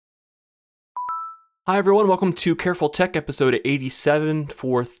Hi everyone, welcome to Careful Tech episode 87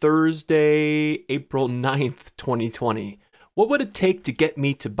 for Thursday, April 9th, 2020. What would it take to get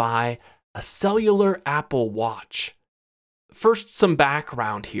me to buy a cellular Apple Watch? First, some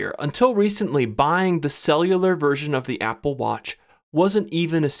background here. Until recently, buying the cellular version of the Apple Watch wasn't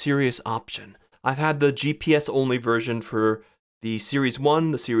even a serious option. I've had the GPS-only version for the Series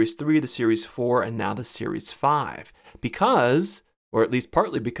 1, the Series 3, the Series 4, and now the Series 5 because, or at least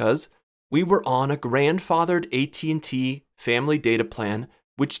partly because, we were on a grandfathered AT&T family data plan,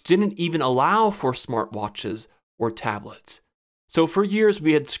 which didn't even allow for smartwatches or tablets. So for years,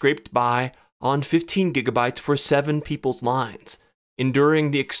 we had scraped by on 15 gigabytes for 7 people's lines,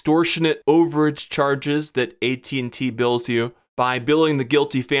 enduring the extortionate overage charges that AT&T bills you by billing the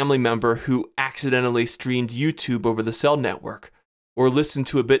guilty family member who accidentally streamed YouTube over the cell network or listened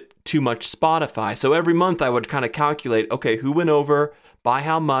to a bit too much Spotify. So every month I would kind of calculate, okay, who went over, by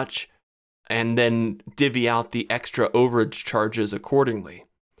how much, and then divvy out the extra overage charges accordingly.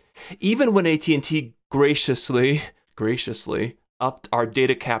 Even when AT&T graciously upped our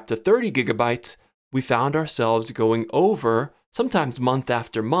data cap to 30 gigabytes, we found ourselves going over, sometimes month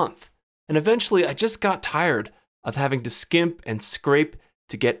after month. And eventually I just got tired of having to skimp and scrape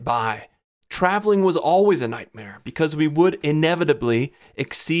to get by. Traveling was always a nightmare because we would inevitably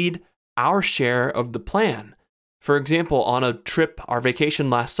exceed our share of the plan. For example, on a trip, our vacation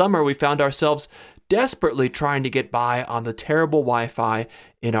last summer, we found ourselves desperately trying to get by on the terrible Wi-Fi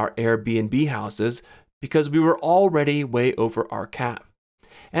in our Airbnb houses because we were already way over our cap.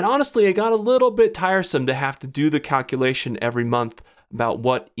 And honestly, it got a little bit tiresome to have to do the calculation every month about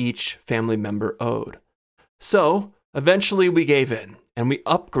what each family member owed. So eventually we gave in and we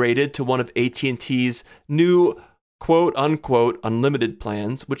upgraded to one of AT&T's new quote-unquote unlimited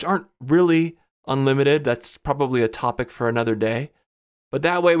plans, which aren't really unlimited. That's probably a topic for another day. But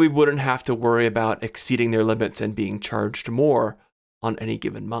that way we wouldn't have to worry about exceeding their limits and being charged more on any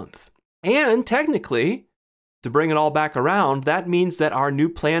given month. And technically, to bring it all back around, that means that our new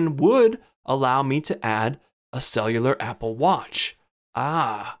plan would allow me to add a cellular Apple Watch.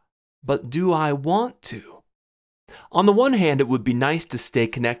 But do I want to? On the one hand, it would be nice to stay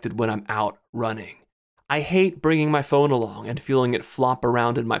connected when I'm out running. I hate bringing my phone along and feeling it flop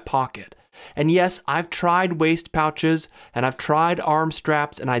around in my pocket. And yes, I've tried waist pouches and I've tried arm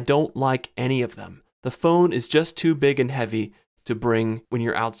straps and I don't like any of them. The phone is just too big and heavy to bring when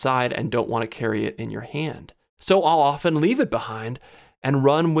you're outside and don't want to carry it in your hand. So I'll often leave it behind and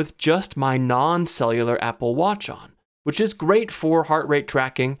run with just my non-cellular Apple Watch on, which is great for heart rate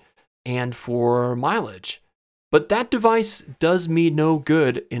tracking and for mileage. But that device does me no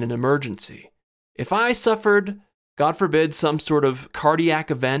good in an emergency. If I suffered, God forbid, some sort of cardiac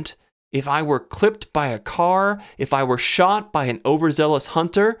event, if I were clipped by a car, if I were shot by an overzealous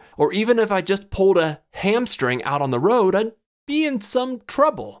hunter, or even if I just pulled a hamstring out on the road, I'd be in some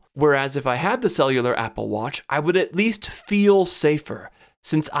trouble. Whereas if I had the cellular Apple Watch, I would at least feel safer,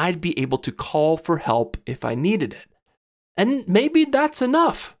 since I'd be able to call for help if I needed it. And maybe that's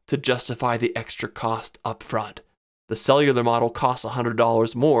enough to justify the extra cost up front. The cellular model costs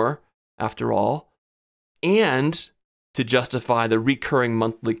 $100 more, after all, and to justify the recurring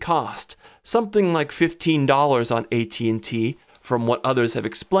monthly cost, something like $15 on AT&T from what others have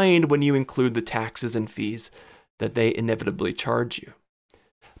explained when you include the taxes and fees that they inevitably charge you.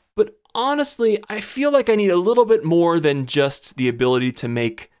 But honestly, I feel like I need a little bit more than just the ability to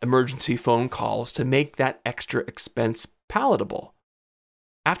make emergency phone calls to make that extra expense palatable.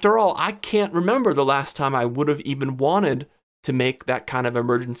 After all, I can't remember the last time I would have even wanted to make that kind of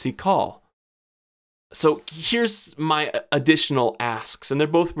emergency call. So here's my additional asks, and they're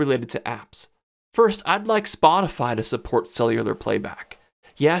both related to apps. First, I'd like Spotify to support cellular playback.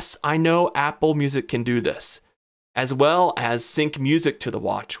 Yes, I know Apple Music can do this, as well as sync music to the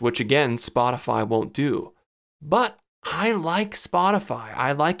watch, which again, Spotify won't do. But I like Spotify.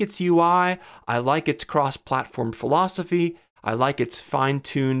 I like its UI. I like its cross-platform philosophy. I like its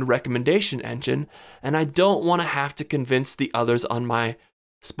fine-tuned recommendation engine, and I don't want to have to convince the others on my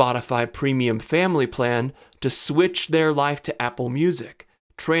Spotify Premium Family Plan to switch their life to Apple Music,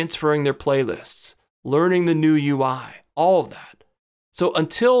 transferring their playlists, learning the new UI, all of that. So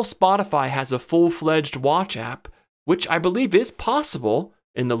until Spotify has a full-fledged watch app, which I believe is possible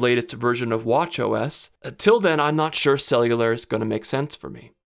in the latest version of watchOS, until then I'm not sure cellular is going to make sense for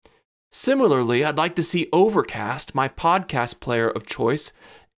me. Similarly, I'd like to see Overcast, my podcast player of choice,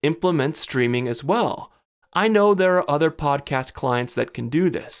 implement streaming as well. I know there are other podcast clients that can do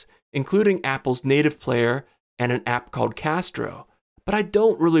this, including Apple's native player and an app called Castro. But I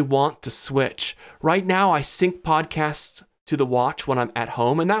don't really want to switch. Right now, I sync podcasts to the watch when I'm at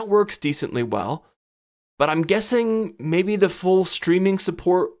home, and that works decently well. but I'm guessing maybe the full streaming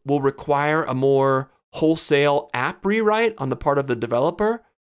support will require a more wholesale app rewrite on the part of the developer.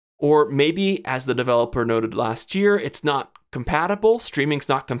 Or maybe, as the developer noted last year, it's not compatible. Streaming's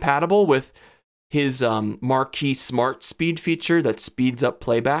not compatible with his marquee smart speed feature that speeds up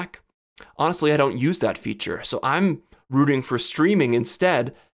playback. Honestly, I don't use that feature, so I'm rooting for streaming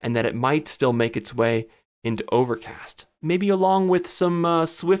instead, and that it might still make its way into Overcast. Maybe along with some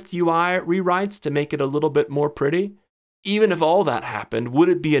Swift UI rewrites to make it a little bit more pretty. Even if all that happened, would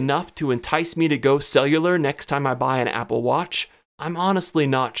it be enough to entice me to go cellular next time I buy an Apple Watch? I'm honestly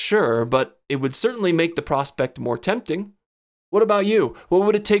not sure, but it would certainly make the prospect more tempting. What about you? What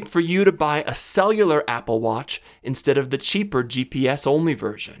would it take for you to buy a cellular Apple Watch instead of the cheaper GPS-only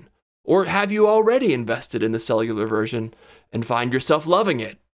version? Or have you already invested in the cellular version and find yourself loving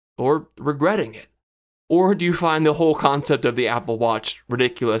it or regretting it? Or do you find the whole concept of the Apple Watch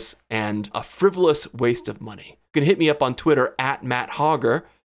ridiculous and a frivolous waste of money? You can hit me up on Twitter @MattHauger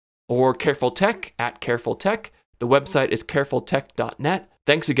or CarefulTech @CarefulTech. The website is carefultech.net.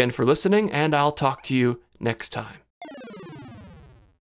 Thanks again for listening, and I'll talk to you next time.